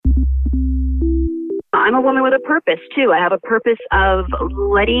I'm a woman with a purpose, too. I have a purpose of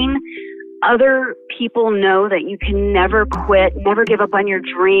letting other people know that you can never quit, never give up on your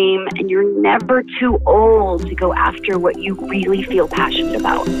dream, and you're never too old to go after what you really feel passionate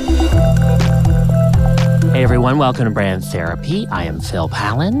about. Hey everyone, welcome to Brand Therapy. I am Phil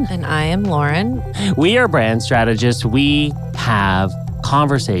Pallen. And I am Lauren. We are brand strategists. We have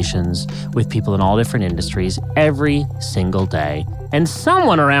conversations with people in all different industries every single day. And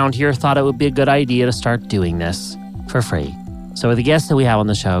someone around here thought it would be a good idea to start doing this for free. So the guests that we have on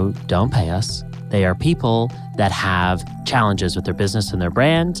the show don't pay us. They are people that have challenges with their business and their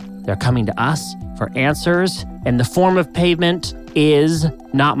brand. They're coming to us for answers. And the form of payment is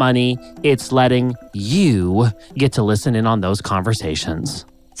not money. It's letting you get to listen in on those conversations.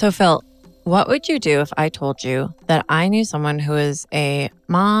 So Phil, what would you do if I told you that I knew someone who is a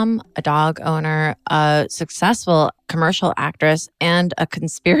mom, a dog owner, a successful commercial actress, and a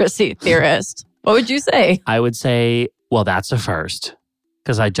conspiracy theorist? What would you say? I would say, well, that's a first.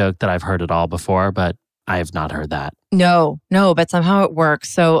 Because I joke that I've heard it all before, but I have not heard that. No, but somehow it works.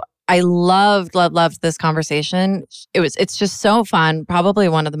 So I loved this conversation. It's just so fun. Probably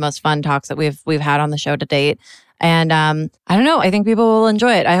one of the most fun talks that we've had on the show to date. And I don't know. I think people will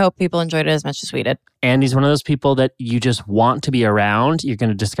enjoy it. I hope people enjoyed it as much as we did. Andy's one of those people that you just want to be around. You're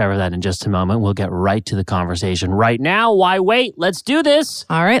going to discover that in just a moment. We'll get right to the conversation right now. Why wait? Let's do this.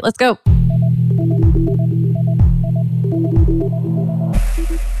 All right, let's go.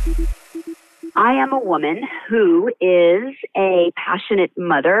 I am a woman who is a passionate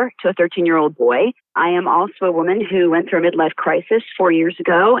mother to a 13-year-old boy. I am also a woman who went through a midlife crisis 4 years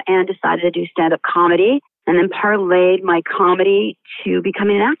ago and decided to do stand-up comedy, and then parlayed my comedy to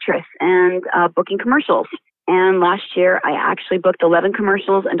becoming an actress and booking commercials. And last year, I actually booked 11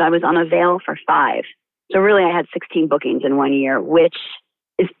 commercials, and I was on a veil for 5. So really, I had 16 bookings in 1 year, which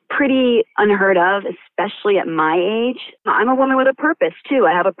is pretty unheard of, especially at my age. I'm a woman with a purpose, too.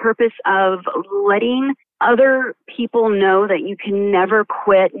 I have a purpose of letting other people know that you can never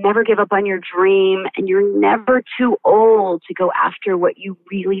quit, never give up on your dream, and you're never too old to go after what you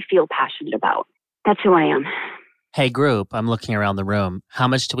really feel passionate about. That's who I am. Hey, group, I'm looking around the room. How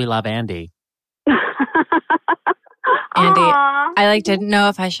much do we love Andy? Andy, I didn't know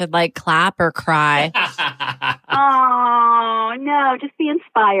if I should clap or cry. Oh, no, just be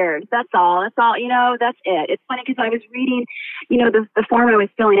inspired. That's all. That's it. It's funny because I was reading, the form I was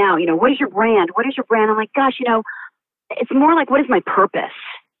filling out, what is your brand? What is your brand? I'm like, gosh, it's more like, what is my purpose?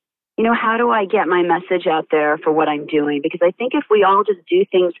 How do I get my message out there for what I'm doing? Because I think if we all just do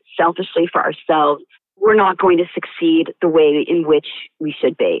things selfishly for ourselves, we're not going to succeed the way in which we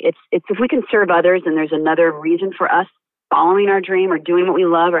should be. It's if we can serve others and there's another reason for us following our dream or doing what we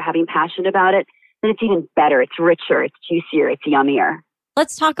love or having passion about it, then it's even better. It's richer, it's juicier, it's yummier.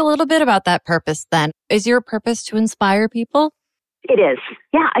 Let's talk a little bit about that purpose then. Is your purpose to inspire people? It is.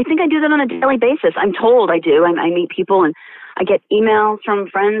 Yeah, I think I do that on a daily basis. I'm told I do. I meet people and I get emails from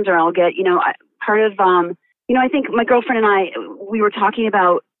friends, or I'll get, I think my girlfriend and I, we were talking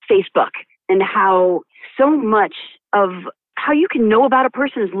about Facebook and how so much of how you can know about a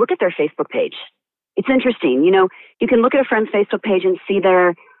person is look at their Facebook page. It's interesting. You can look at a friend's Facebook page and see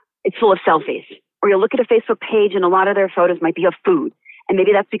it's full of selfies. Or you'll look at a Facebook page and a lot of their photos might be of food. And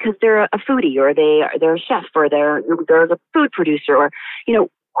maybe that's because they're a foodie, or they're a chef, or they're a food producer, or,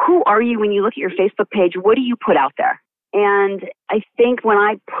 who are you when you look at your Facebook page? What do you put out there? And I think when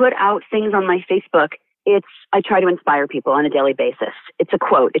I put out things on my Facebook, I try to inspire people on a daily basis. It's a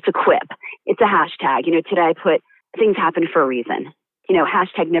quote, it's a quip, it's a hashtag. Today I put things happen for a reason.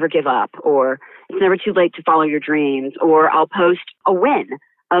 Hashtag never give up, or it's never too late to follow your dreams, or I'll post a win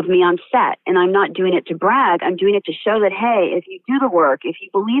of me on set. And I'm not doing it to brag. I'm doing it to show that, hey, if you do the work, if you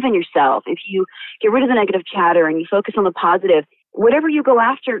believe in yourself, if you get rid of the negative chatter and you focus on the positive, whatever you go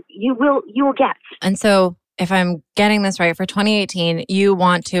after, you will get. And so if I'm getting this right, for 2018, you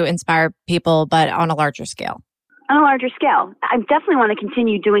want to inspire people, but on a larger scale. On a larger scale. I definitely want to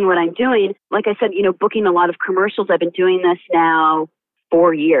continue doing what I'm doing. Like I said, booking a lot of commercials. I've been doing this now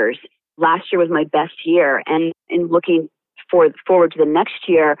 4 years. Last year was my best year. And in looking forward to the next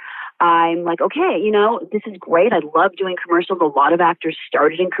year, I'm like, okay, this is great. I love doing commercials. A lot of actors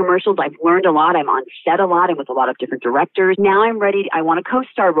started in commercials. I've learned a lot. I'm on set a lot. I'm with a lot of different directors. Now I'm ready. I want a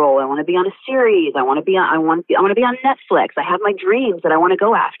co-star role. I want to be on a series. I want to be on Netflix. I have my dreams that I want to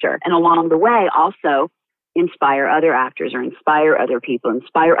go after. And along the way, also inspire other actors or inspire other people,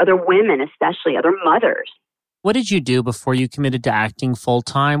 inspire other women, especially other mothers. What did you do before you committed to acting full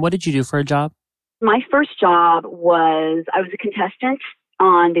time? What did you do for a job? My first job was, I was a contestant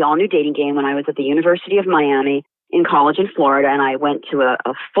on the all-new dating game when I was at the University of Miami. in college in Florida, and I went to a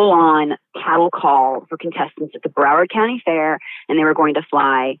full-on cattle call for contestants at the Broward County Fair, and they were going to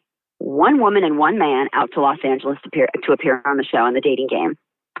fly one woman and one man out to Los Angeles to appear on the show in the dating game.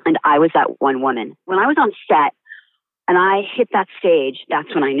 And I was that one woman. When I was on set and I hit that stage,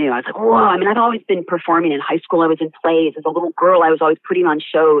 that's when I knew. I was like, whoa. I mean, I've always been performing in high school. I was in plays. As a little girl, I was always putting on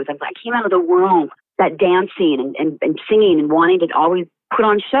shows. I came out of the womb, that dancing and singing and wanting to always put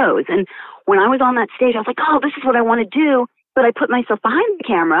on shows. And when I was on that stage, I was like, oh, this is what I want to do. But I put myself behind the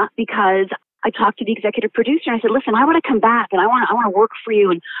camera because I talked to the executive producer and I said, listen, I want to come back and I want to work for you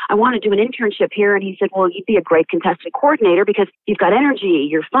and I want to do an internship here. And he said, well, you'd be a great contestant coordinator because you've got energy,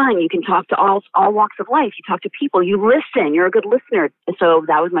 you're fun, you can talk to all walks of life, you talk to people, you listen, you're a good listener. So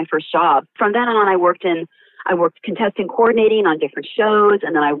that was my first job. From then on, I worked contestant coordinating on different shows,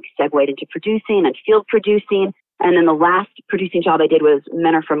 and then I segued into producing and field producing. And then the last producing job I did was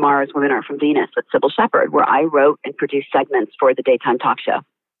Men Are From Mars, Women Are From Venus with Sybil Shepherd, where I wrote and produced segments for the daytime talk show.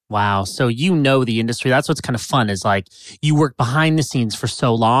 Wow. So you know the industry. That's what's kind of fun is like you work behind the scenes for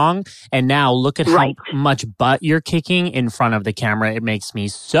so long, and now look at how much butt you're kicking in front of the camera. It makes me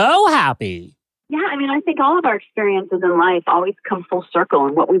so happy. Yeah, I mean, I think all of our experiences in life always come full circle,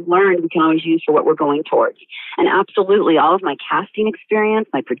 and what we've learned we can always use for what we're going towards. And absolutely, all of my casting experience,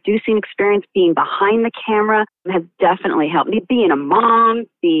 my producing experience, being behind the camera has definitely helped me. Being a mom,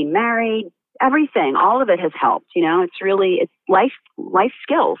 being married, everything, all of it has helped. It's life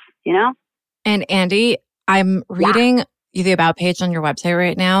skills, And Andy, I'm reading the About page on your website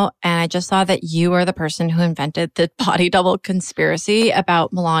right now, and I just saw that you are the person who invented the body double conspiracy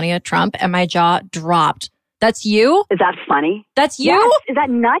about Melania Trump, and my jaw dropped. That's you? Is that funny? That's you? Yes. Is that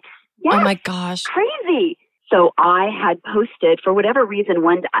nuts? Yes. Oh my gosh. Crazy. So I had posted, for whatever reason,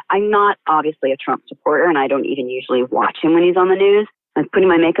 I'm not obviously a Trump supporter, and I don't even usually watch him when he's on the news. I was putting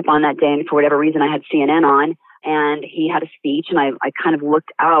my makeup on that day, and for whatever reason, I had CNN on. And he had a speech, and I kind of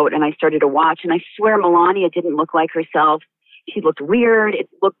looked out, and I started to watch. And I swear Melania didn't look like herself. She looked weird. It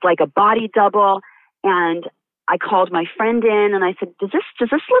looked like a body double. And I called my friend in, and I said, does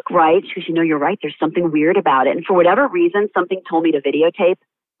this look right? She goes, you're right. There's something weird about it. And for whatever reason, something told me to videotape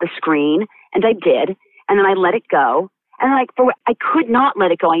the screen, and I did. And then I let it go. And I could not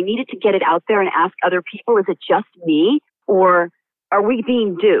let it go. I needed to get it out there and ask other people, is it just me? Or are we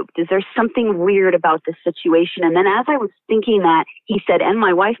being duped? Is there something weird about this situation? And then as I was thinking that, he said, and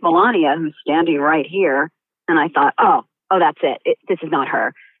my wife, Melania, who's standing right here. And I thought, oh, that's it. This is not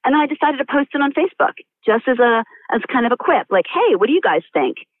her. And then I decided to post it on Facebook just as kind of a quip, like, hey, what do you guys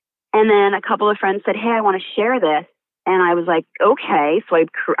think? And then a couple of friends said, hey, I want to share this. And I was like, okay. So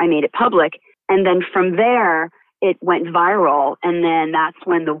I made it public. And then from there, it went viral. And then that's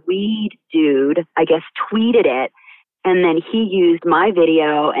when the weed dude, I guess, tweeted it. And then he used my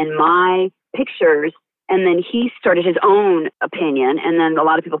video and my pictures, and then he started his own opinion. And then a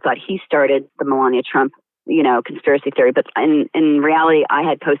lot of people thought he started the Melania Trump, conspiracy theory. But in reality, I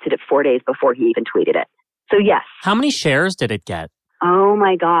had posted it 4 days before he even tweeted it. So yes. How many shares did it get? Oh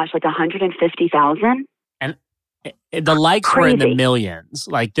my gosh, like 150,000. And the likes were in the millions.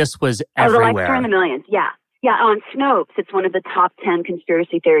 Like this was everywhere. The likes were in the millions, yeah. Yeah, on Snopes, it's one of the top 10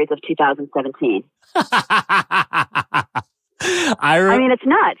 conspiracy theories of 2017. I mean, it's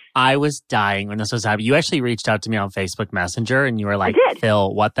nuts. I was dying when this was happening. You actually reached out to me on Facebook Messenger, and you were like,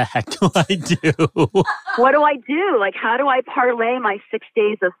 Phil, what the heck do I do? What do I do? Like, how do I parlay my 6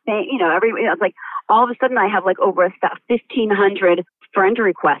 days of fame? It's like all of a sudden I have like over 1,500 friend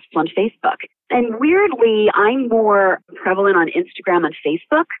requests on Facebook. And weirdly, I'm more prevalent on Instagram and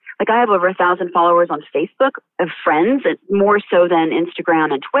Facebook. Like I have over 1,000 followers on Facebook of friends, more so than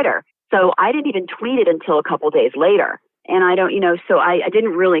Instagram and Twitter. So I didn't even tweet it until a couple days later. And I don't, so I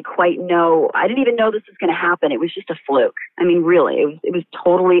didn't really quite know. I didn't even know this was going to happen. It was just a fluke. I mean, really, it was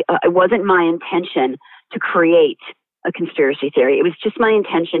totally, it wasn't my intention to create a conspiracy theory. It was just my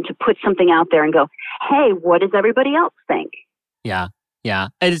intention to put something out there and go, hey, what does everybody else think? Yeah. Yeah.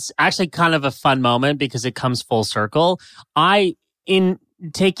 It's actually kind of a fun moment because it comes full circle. In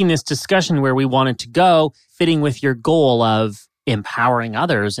taking this discussion where we wanted to go, fitting with your goal of empowering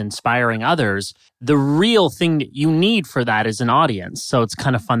others, inspiring others, the real thing that you need for that is an audience. So it's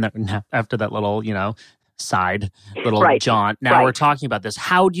kind of fun that after that little, jaunt, now we're talking about this.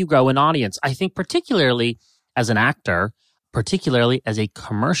 How do you grow an audience? I think particularly as an actor, particularly as a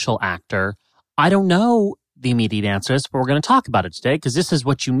commercial actor, I don't know the immediate answer to this, but we're going to talk about it today because this is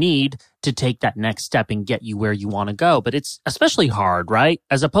what you need to take that next step and get you where you want to go. But it's especially hard, right?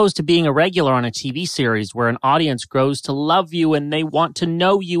 As opposed to being a regular on a TV series where an audience grows to love you and they want to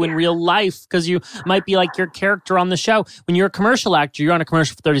know you in real life because you might be like your character on the show. When you're a commercial actor, you're on a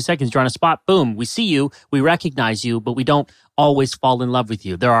commercial for 30 seconds, you're on a spot, boom, we see you, we recognize you, but we don't always fall in love with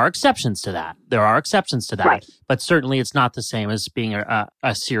you. There are exceptions to that. Right. But certainly it's not the same as being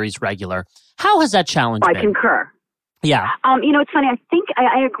a series regular. How has that challenge been? I concur. Yeah. It's funny. I think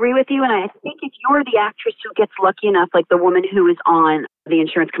I agree with you, and I think if you're the actress who gets lucky enough, like the woman who is on the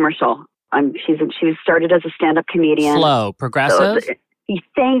insurance commercial, she was started as a stand-up comedian. Flo, Progressive? So,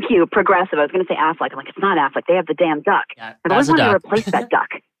 thank you, Progressive. I was going to say Affleck. I'm like, it's not Affleck. They have the damn duck. Yeah, I always wanted to replace that duck.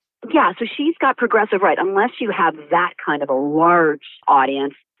 Yeah, so she's got Progressive right, unless you have that kind of a large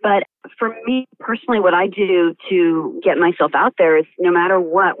audience. But for me personally, what I do to get myself out there is no matter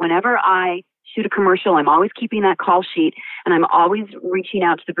what, whenever I shoot a commercial, I'm always keeping that call sheet, and I'm always reaching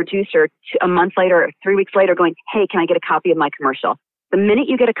out to the producer a month later, or 3 weeks later, going, hey, can I get a copy of my commercial? The minute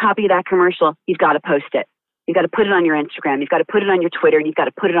you get a copy of that commercial, you've got to post it. You've got to put it on your Instagram. You've got to put it on your Twitter. And you've got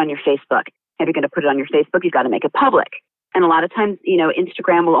to put it on your Facebook. If you're going to put it on your Facebook, you've got to make it public. And a lot of times,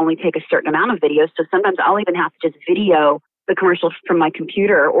 Instagram will only take a certain amount of videos. So sometimes I'll even have to just video the commercial from my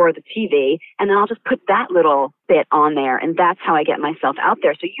computer or the TV, and then I'll just put that little bit on there. And that's how I get myself out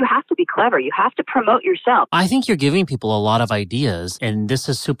there. So you have to be clever. You have to promote yourself. I think you're giving people a lot of ideas, and this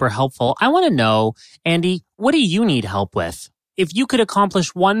is super helpful. I want to know, Andy, what do you need help with? If you could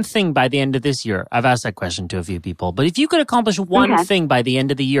accomplish one thing by the end of this year, I've asked that question to a few people, but if you could accomplish one thing by the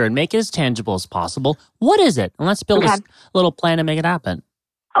end of the year and make it as tangible as possible, what is it? And let's build a little plan to make it happen.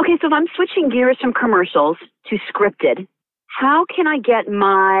 Okay, so if I'm switching gears from commercials to scripted, how can I get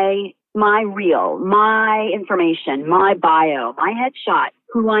my reel, my information, my bio, my headshot,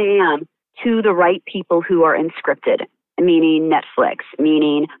 who I am, to the right people who are in scripted? Meaning Netflix,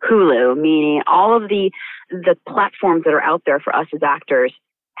 meaning Hulu, meaning all of the platforms that are out there for us as actors.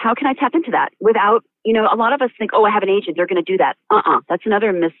 How can I tap into that without, a lot of us think, oh, I have an agent, they're going to do that. That's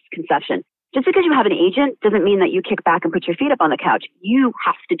another misconception. Just because you have an agent doesn't mean that you kick back and put your feet up on the couch. You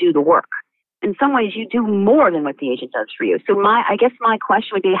have to do the work. In some ways, you do more than what the agent does for you. So I guess my question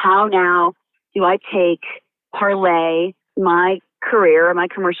would be, how now do I parlay my career, my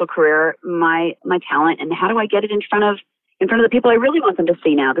commercial career, my talent, and how do I get it in front of the people I really want them to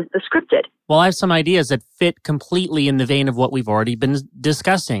see now, the scripted? Well, I have some ideas that fit completely in the vein of what we've already been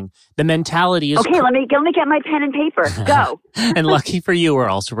discussing. The mentality is... Okay, let me get my pen and paper. Go. And lucky for you, we're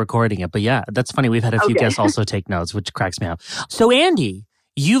also recording it. But yeah, that's funny. We've had a few guests also take notes, which cracks me up. So Andy,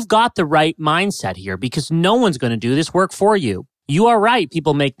 you've got the right mindset here because no one's going to do this work for you. You are right.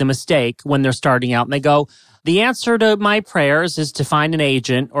 People make the mistake when they're starting out and they go, the answer to my prayers is to find an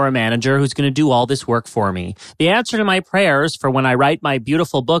agent or a manager who's going to do all this work for me. The answer to my prayers for when I write my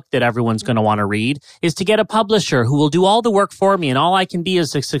beautiful book that everyone's going to want to read is to get a publisher who will do all the work for me and all I can be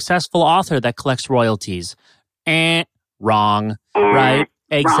is a successful author that collects royalties. Wrong. Right?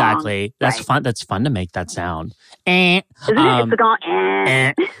 Exactly. Wrong. That's fun. That's fun to make that sound. Isn't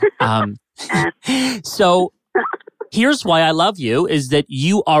it? So here's why I love you is that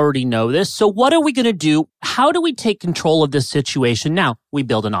you already know this. So what are we going to do? How do we take control of this situation? Now, we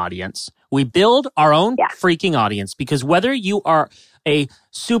build an audience. We build our own freaking audience because whether you are a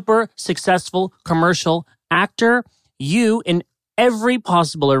super successful commercial actor, you in every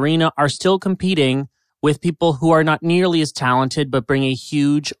possible arena are still competing with people who are not nearly as talented but bring a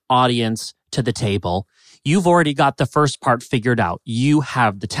huge audience to the table. You've already got the first part figured out. You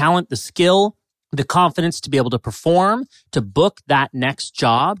have the talent, the skill, the confidence to be able to perform, to book that next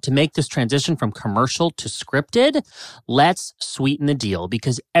job, to make this transition from commercial to scripted. Let's sweeten the deal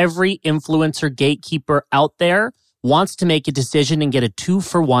because every influencer gatekeeper out there wants to make a decision and get a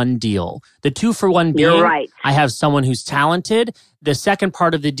 2-for-1 deal. The 2-for-1 being, You're right. I have someone who's talented. The second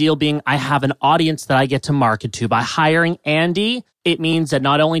part of the deal being, I have an audience that I get to market to. By hiring Andy, it means that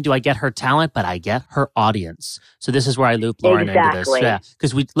not only do I get her talent, but I get her audience. So this is where I loop Lauren into this. Yeah,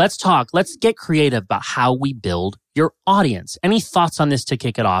 because let's get creative about how we build your audience. Any thoughts on this to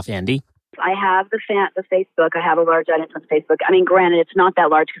kick it off, Andy? I have the Facebook. I have a large audience on Facebook. I mean, granted, it's not that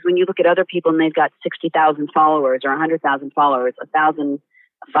large because when you look at other people and they've got 60,000 followers or 100,000 followers,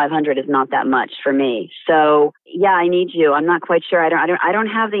 1,500 is not that much for me. So yeah, I need you. I'm not quite sure. I don't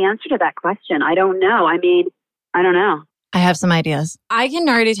have the answer to that question. I don't know. I mean, I don't know. I have some ideas. I can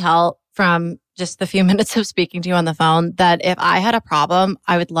already tell from just the few minutes of speaking to you on the phone that if I had a problem,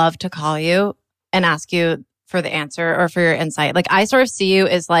 I would love to call you and ask you for the answer or for your insight. Like I sort of see you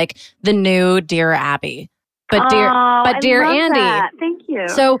as like the new Dear Abby, but dear Andy. That. Thank you.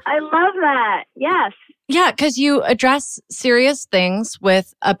 So I love that. Yes. Yeah, because you address serious things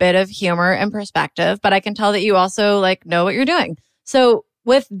with a bit of humor and perspective, but I can tell that you also like know what you're doing. So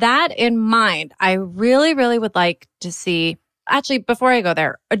with that in mind, I really, really would like to see, actually, before I go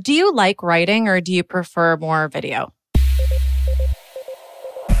there, do you like writing or do you prefer more video?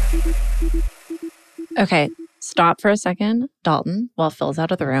 Okay, stop for a second, Dalton, while Phil's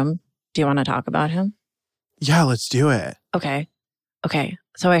out of the room. Do you want to talk about him? Yeah, let's do it. Okay.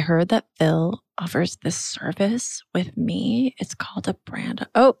 So I heard that Phil offers this service with me. It's called a brand.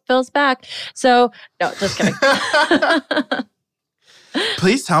 Oh, Phil's back. So, no, just kidding.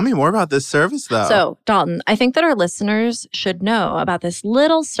 Please tell me more about this service, though. So, Dalton, I think that our listeners should know about this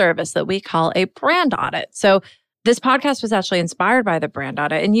little service that we call a brand audit. So, this podcast was actually inspired by the brand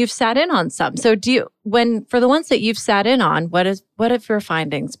audit, and you've sat in on some. So, for the ones that you've sat in on, what have your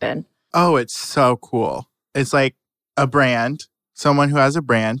findings been? Oh, it's so cool. It's like a brand, someone who has a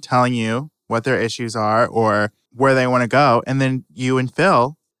brand telling you what their issues are or where they want to go. And then you and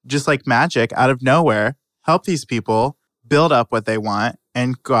Phil, just like magic out of nowhere, help these people build up what they want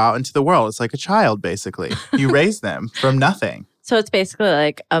and go out into the world. It's like a child, basically. You raise them from nothing. So it's basically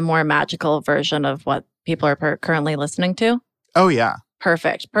like a more magical version of what people are currently listening to? Oh, yeah.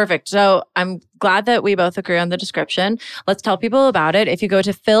 Perfect. So I'm glad that we both agree on the description. Let's tell people about it. If you go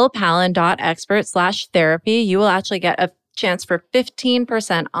to philpallen.expert/therapy, you will actually get a chance for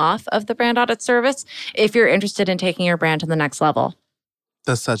 15% off of the brand audit service if you're interested in taking your brand to the next level.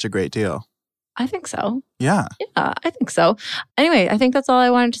 That's such a great deal. I think so. Yeah. Yeah, I think so. Anyway, I think that's all I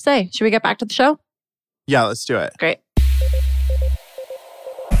wanted to say. Should we get back to the show? Yeah, let's do it. Great.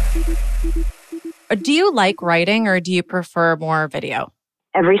 Do you like writing or do you prefer more video?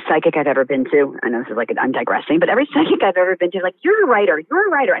 Every psychic I've ever been to, I know this is like, I'm digressing, but every psychic I've ever been to, like, you're a writer. I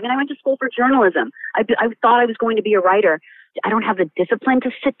mean, I went to school for journalism. I thought I was going to be a writer. I don't have the discipline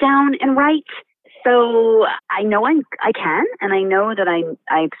to sit down and write. So I know I can, and I know that I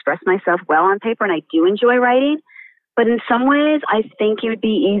express myself well on paper, and I do enjoy writing. But in some ways, I think it would be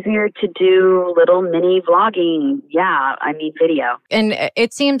easier to do little mini vlogging. Yeah, I mean, video. And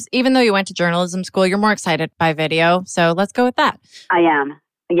it seems, even though you went to journalism school, you're more excited by video. So let's go with that. I am.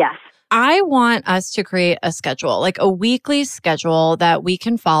 Yes. I want us to create a schedule, like a weekly schedule that we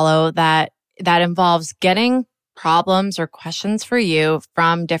can follow that involves getting problems or questions for you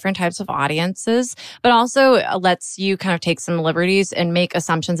from different types of audiences, but also lets you kind of take some liberties and make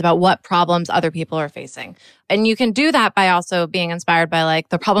assumptions about what problems other people are facing. And you can do that by also being inspired by like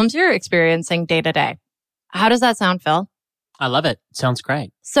the problems you're experiencing day to day. How does that sound, Phil? I love it. Sounds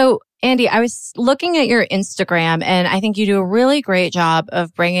great. So, Andy, I was looking at your Instagram and I think you do a really great job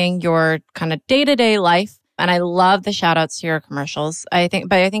of bringing your kind of day-to-day life. And I love the shout outs to your commercials. I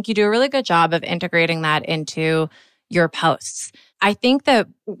think you do a really good job of integrating that into your posts. I think that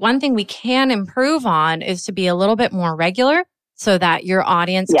one thing we can improve on is to be a little bit more regular so that your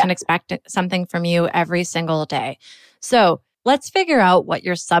audience can expect something from you every single day. So let's figure out what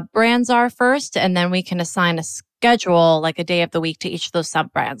your sub-brands are first, and then we can assign a schedule, like a day of the week to each of those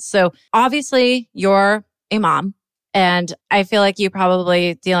sub-brands. So obviously you're a mom. And I feel like you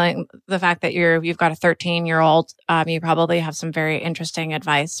probably the fact that you've got a 13-year-old, you probably have some very interesting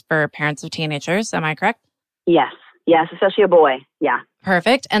advice for parents of teenagers. Am I correct? Yes, especially a boy. Yeah.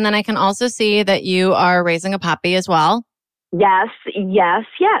 Perfect. And then I can also see that you are raising a puppy as well. Yes.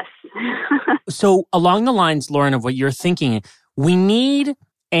 So along the lines, Lauren, of what you're thinking, we need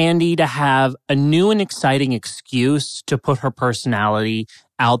Andy to have a new and exciting excuse to put her personality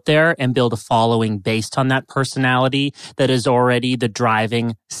out there and build a following based on that personality that is already the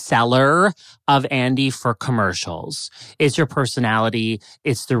driving seller of Andy for commercials. It's your personality.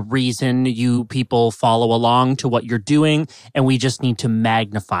 It's the reason you people follow along to what you're doing. And we just need to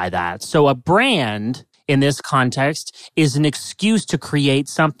magnify that. So a brand in this context is an excuse to create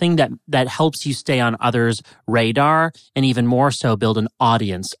something that helps you stay on others' radar and even more so build an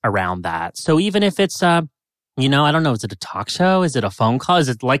audience around that. So even if it's I don't know, is it a talk show? Is it a phone call? Is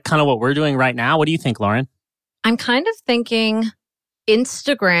it like kind of what we're doing right now? What do you think, Lauren? I'm kind of thinking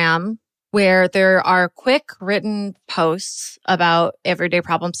Instagram, where there are quick written posts about everyday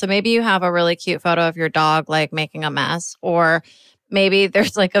problems. So maybe you have a really cute photo of your dog like making a mess, or maybe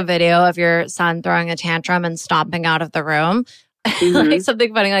there's like a video of your son throwing a tantrum and stomping out of the room. Like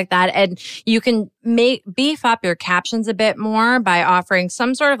something funny like that. And you can beef up your captions a bit more by offering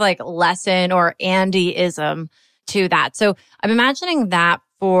some sort of like lesson or Andy-ism to that. So I'm imagining that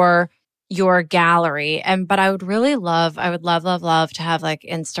for your gallery. But I would love to have like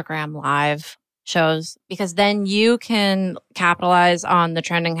Instagram live shows, because then you can capitalize on the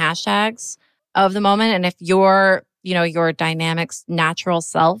trending hashtags of the moment. And if your dynamic natural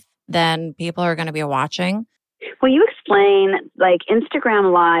self then people are going to be watching. Well, you explain, like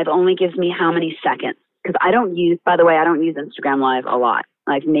Instagram Live only gives me how many seconds? Because I don't use Instagram Live a lot.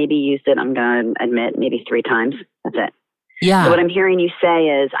 I've maybe used it, I'm going to admit, maybe 3 times. That's it. Yeah. So what I'm hearing you say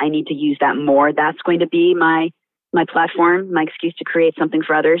is I need to use that more. That's going to be my platform, my excuse to create something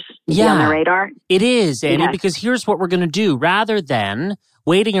for others to be on their radar. It is, Annie, Yes. because here's what we're going to do. Rather than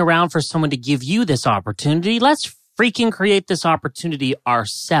waiting around for someone to give you this opportunity, let's freaking create this opportunity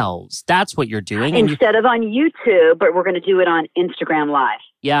ourselves. That's what you're doing. Instead of on YouTube, but we're going to do it on Instagram Live.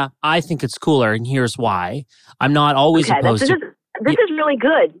 Yeah, I think it's cooler, and here's why. I'm not always opposed to... This is really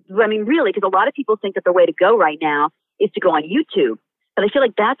good. I mean, really, because a lot of people think that the way to go right now is to go on YouTube. But I feel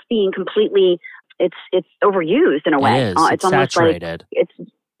like that's being completely, it's overused in a way. It is. It's almost saturated. Like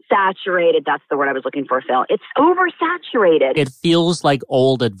it's saturated. That's the word I was looking for, Phil. It's oversaturated. It feels like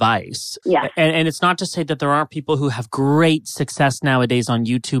old advice. Yeah. And it's not to say that there aren't people who have great success nowadays on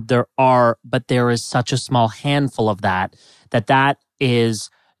YouTube. There are, but there is such a small handful of that is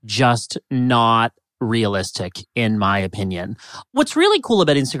just not realistic, in my opinion. What's really cool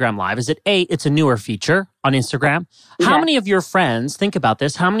about Instagram Live is that it's a newer feature on Instagram. How many of your friends, think about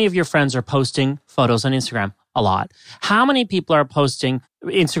this, how many of your friends are posting photos on Instagram? A lot. How many people are posting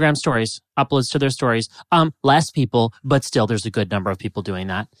Instagram stories, uploads to their stories? Less people, but still there's a good number of people doing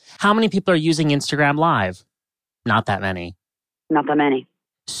that. How many people are using Instagram Live? Not that many. Not that many.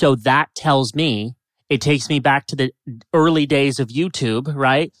 So that tells me, it takes me back to the early days of YouTube,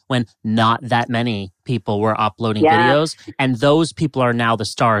 right? When not that many people were uploading videos. And those people are now the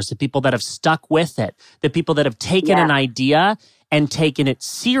stars, the people that have stuck with it, the people that have taken an idea and taken it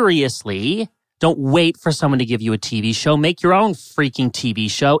seriously. Don't wait for someone to give you a TV show. Make your own freaking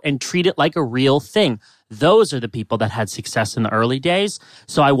TV show and treat it like a real thing. Those are the people that had success in the early days.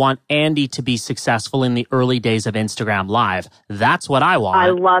 So I want Andy to be successful in the early days of Instagram Live. That's what I want. I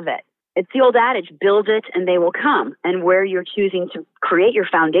love it. It's the old adage, build it and they will come. And where you're choosing to create your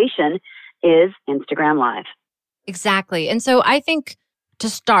foundation is Instagram Live. Exactly. And so I think to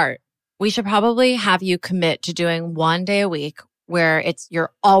start, we should probably have you commit to doing 1 day a week where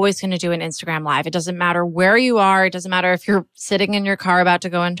you're always going to do an Instagram Live. It doesn't matter where you are. It doesn't matter if you're sitting in your car about to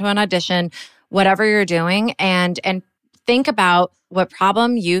go into an audition, whatever you're doing, and think about what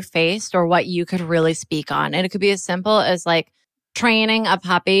problem you faced or what you could really speak on. And it could be as simple as like training a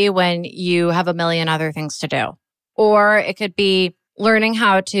puppy when you have a million other things to do. Or it could be learning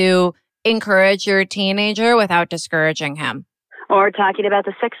how to encourage your teenager without discouraging him. Or talking about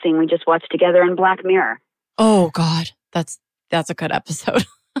the sex scene we just watched together in Black Mirror. Oh, God. That's a good episode.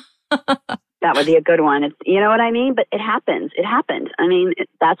 That would be a good one. You know what I mean? But it happens. It happened. I mean,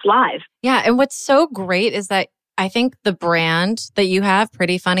 that's live. Yeah. And what's so great is that I think the brand that you have,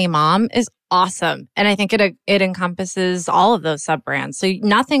 Pretty Funny Mom, is awesome. And I think it encompasses all of those sub-brands. So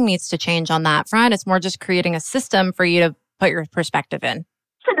nothing needs to change on that front. It's more just creating a system for you to put your perspective in.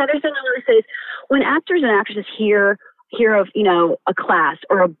 Another thing I want to say is when actors and actresses hear of, a class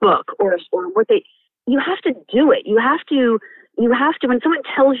or a book or what you have to do it. You have to, when someone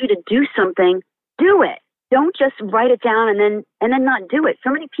tells you to do something, do it. Don't just write it down and then not do it. So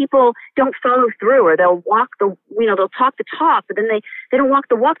many people don't follow through, or they'll they'll talk the talk, but then they don't walk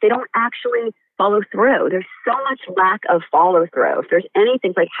the walk. They don't actually follow through. There's so much lack of follow through. If there's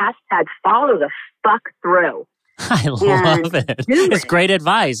anything, like #follow the fuck through. I love it. It's great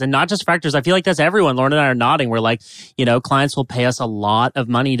advice. And not just for actors. I feel like that's everyone. Lauren and I are nodding. We're like, clients will pay us a lot of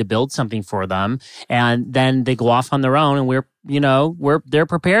money to build something for them. And then they go off on their own, and they're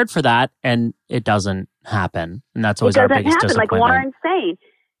prepared for that. And it doesn't happen. And that's always our biggest disappointment. Like Lauren's saying,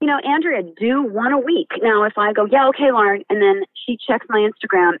 Andrea, do one a week. Now, if I go, yeah, okay, Lauren, and then she checks my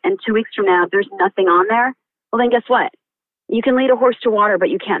Instagram and 2 weeks from now, there's nothing on there. Well, then guess what? You can lead a horse to water, but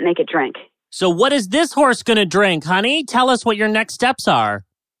you can't make it drink. So what is this horse going to drink, honey? Tell us what your next steps are.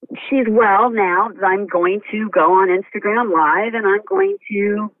 Now I'm going to go on Instagram Live and I'm going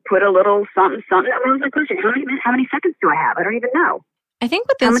to put a little something. What was my question? How many seconds do I have? I don't even know. I think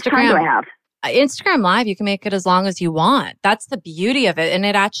with How much time do I have? Instagram Live, you can make it as long as you want. That's the beauty of it. And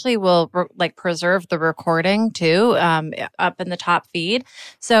it actually will preserve the recording too, up in the top feed.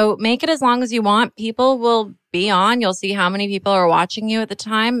 So make it as long as you want. People will be on. You'll see how many people are watching you at the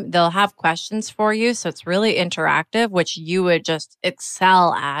time. They'll have questions for you. So it's really interactive, which you would just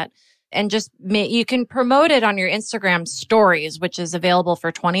excel at. And you can promote it on your Instagram stories, which is available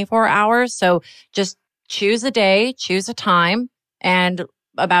for 24 hours. So just choose a day, choose a time, and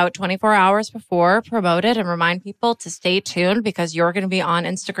about 24 hours before, promote it and remind people to stay tuned because you're going to be on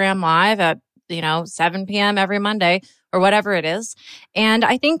Instagram Live at, 7 p.m. every Monday or whatever it is. And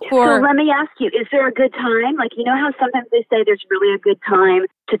I think So let me ask you, is there a good time? Like, you know how sometimes they say there's really a good time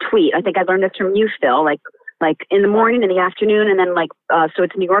to tweet? I think I learned this from you, Phil, like in the morning, in the afternoon, and then so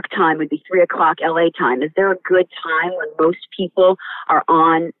it's New York time would be 3 o'clock LA time. Is there a good time when most people are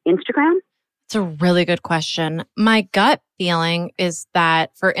on Instagram? It's a really good question. My gut feeling is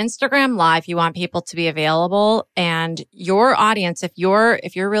that for Instagram Live, you want people to be available, and your audience, if you're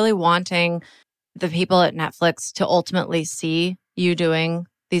really wanting the people at Netflix to ultimately see you doing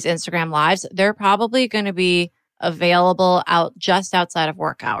these Instagram Lives, they're probably going to be available just outside of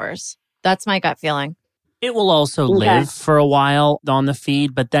work hours. That's my gut feeling. It will also live for a while on the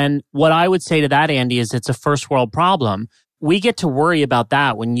feed. But then what I would say to that, Andy, is it's a first world problem. We get to worry about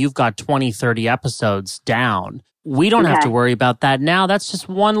that when you've got 20, 30 episodes down. We don't have to worry about that now. That's just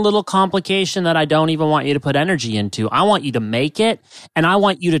one little complication that I don't even want you to put energy into. I want you to make it, and I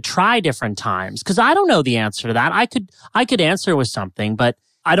want you to try different times, because I don't know the answer to that. I could answer with something, but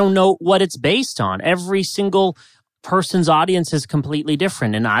I don't know what it's based on. Every single person's audience is completely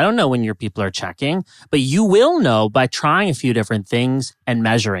different, and I don't know when your people are checking, but you will know by trying a few different things and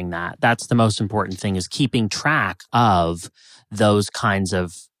measuring that. That's the most important thing, is keeping track of those kinds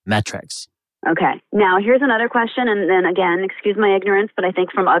of metrics. Okay. Now, here's another question, and then again, excuse my ignorance, but I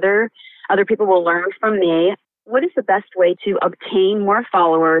think from other people will learn from me. What is the best way to obtain more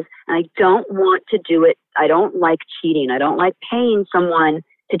followers? And I don't want to do it. I don't like cheating. I don't like paying someone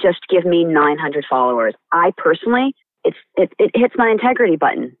to just give me 900 followers. I personally, it hits my integrity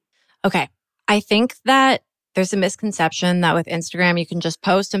button. Okay. I think that there's a misconception that with Instagram, you can just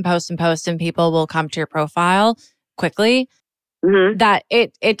post and post and post and people will come to your profile quickly. Mm-hmm. That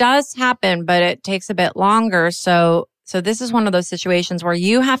it does happen, but it takes a bit longer. So this is one of those situations where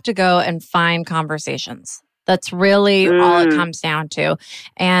you have to go and find conversations. That's really all it comes down to.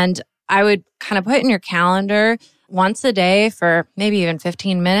 And I would kind of put in your calendar once a day for maybe even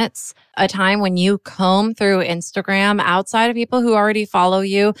 15 minutes, a time when you comb through Instagram outside of people who already follow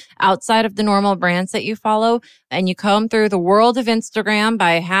you, outside of the normal brands that you follow, and you comb through the world of Instagram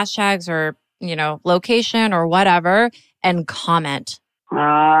by hashtags or, location or whatever, and comment.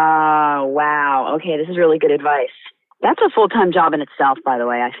 Oh, wow. Okay, this is really good advice. That's a full-time job in itself, by the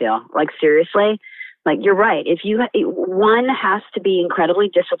way, I feel. Like, seriously? Like, you're right. One has to be incredibly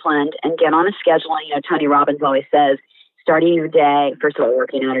disciplined and get on a schedule. Tony Robbins always says, starting your day, first of all,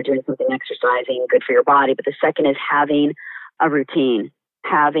 working out or doing something, exercising, good for your body. But the second is having a routine.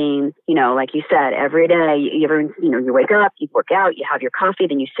 Having, like you said, every day, you wake up, you work out, you have your coffee,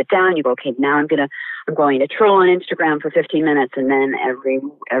 then you sit down, you go, okay, now I'm going to troll on Instagram for 15 minutes. And then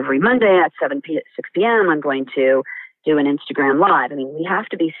every Monday at 6 p.m., I'm going to do an Instagram Live. I mean, we have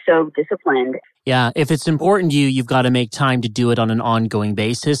to be so disciplined. Yeah, if it's important to you, you've got to make time to do it on an ongoing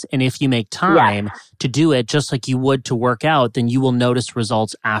basis. And if you make time to do it just like you would to work out, then you will notice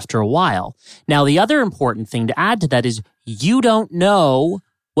results after a while. Now, the other important thing to add to that is you don't know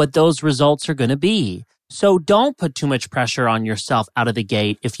what those results are going to be. So don't put too much pressure on yourself out of the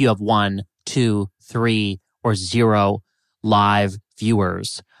gate if you have 1, 2, 3, or 0 live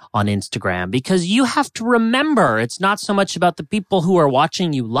viewers on Instagram, because you have to remember it's not so much about the people who are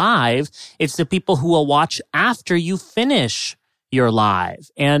watching you live, it's the people who will watch after you finish your live.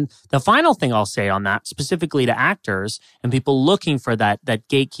 And the final thing I'll say on that, specifically to actors and people looking for that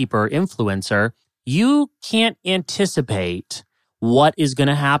gatekeeper influencer, you can't anticipate what is going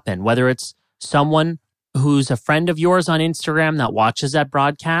to happen, whether it's someone who's a friend of yours on Instagram that watches that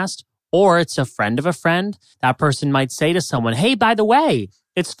broadcast, or it's a friend of a friend. That person might say to someone, hey, by the way,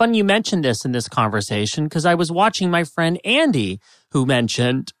 it's fun you mentioned this in this conversation because I was watching my friend Andy who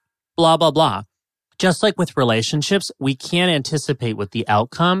mentioned blah, blah, blah. Just like with relationships, we can't anticipate what the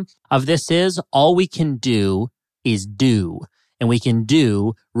outcome of this is. All we can do is do, and we can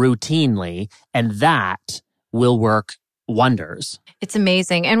do routinely, and that will work wonders. It's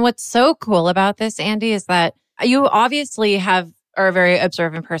amazing. And what's so cool about this, Andy, is that you obviously are a very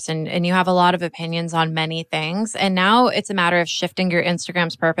observant person and you have a lot of opinions on many things. And now it's a matter of shifting your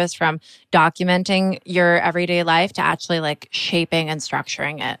Instagram's purpose from documenting your everyday life to actually like shaping and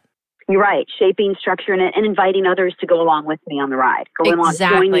structuring it. You're right. Shaping, structuring it, and inviting others to go along with me on the ride. Join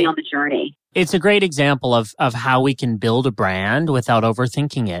me on the journey. It's a great example of how we can build a brand without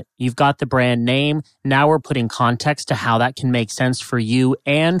overthinking it. You've got the brand name. Now we're putting context to how that can make sense for you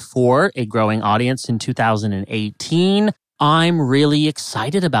and for a growing audience in 2018. I'm really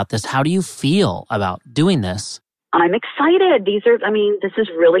excited about this. How do you feel about doing this? I'm excited. This is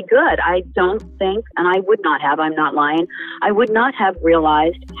really good. I don't think, and I would not have, I'm not lying, I would not have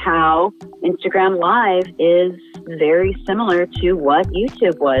realized how Instagram Live is very similar to what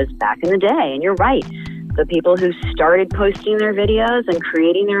YouTube was back in the day. And you're right. The people who started posting their videos and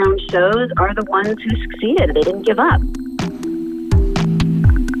creating their own shows are the ones who succeeded. They didn't give up.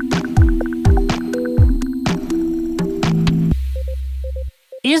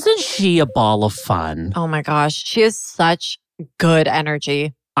 Isn't she a ball of fun? Oh my gosh. She has such good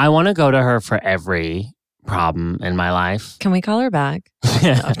energy. I want to go to her for every problem in my life. Can we call her back?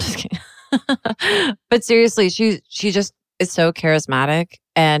 No, I'm just kidding. But seriously, she just is so charismatic.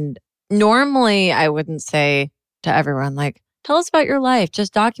 And normally I wouldn't say to everyone, like, tell us about your life.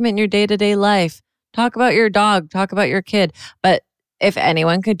 Just document your day-to-day life. Talk about your dog. Talk about your kid. But if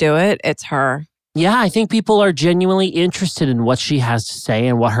anyone could do it, it's her. Yeah, I think people are genuinely interested in what she has to say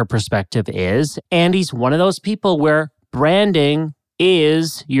and what her perspective is. Andy's one of those people where branding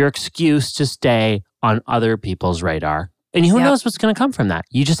is your excuse to stay on other people's radar. And who knows what's going to come from that?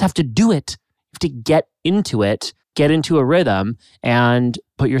 You just have to do it. You have to get into it, get into a rhythm, and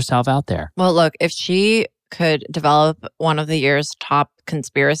put yourself out there. Well, look, if she could develop one of the year's top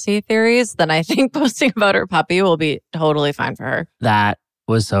conspiracy theories, then I think posting about her puppy will be totally fine for her. That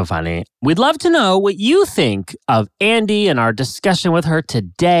was so funny. We'd love to know what you think of Andy and our discussion with her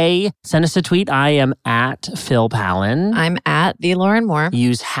today. Send us a tweet. I am at Phil Palin. I'm at the Lauren Moore.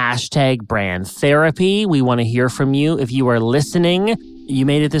 Use hashtag brand therapy. We want to hear from you. If you are listening, you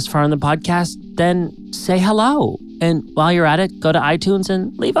made it this far in the podcast, then say hello. And while you're at it, go to iTunes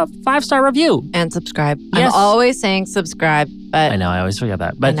and leave a 5-star review. And subscribe. Yes. I'm always saying subscribe, but I know, I always forget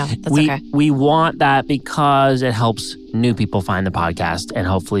that. But I know, that's we, okay. we want that because it helps new people find the podcast, and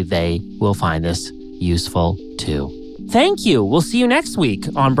hopefully they will find this useful too. Thank you. We'll see you next week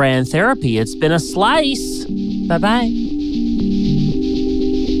on Brand Therapy. It's been a slice. Bye-bye.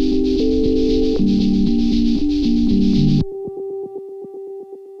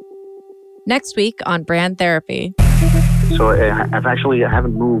 Next week on Brand Therapy. So I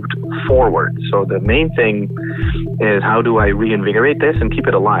haven't moved forward. So the main thing is, how do I reinvigorate this and keep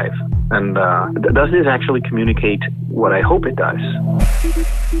it alive? And does this actually communicate what I hope it does?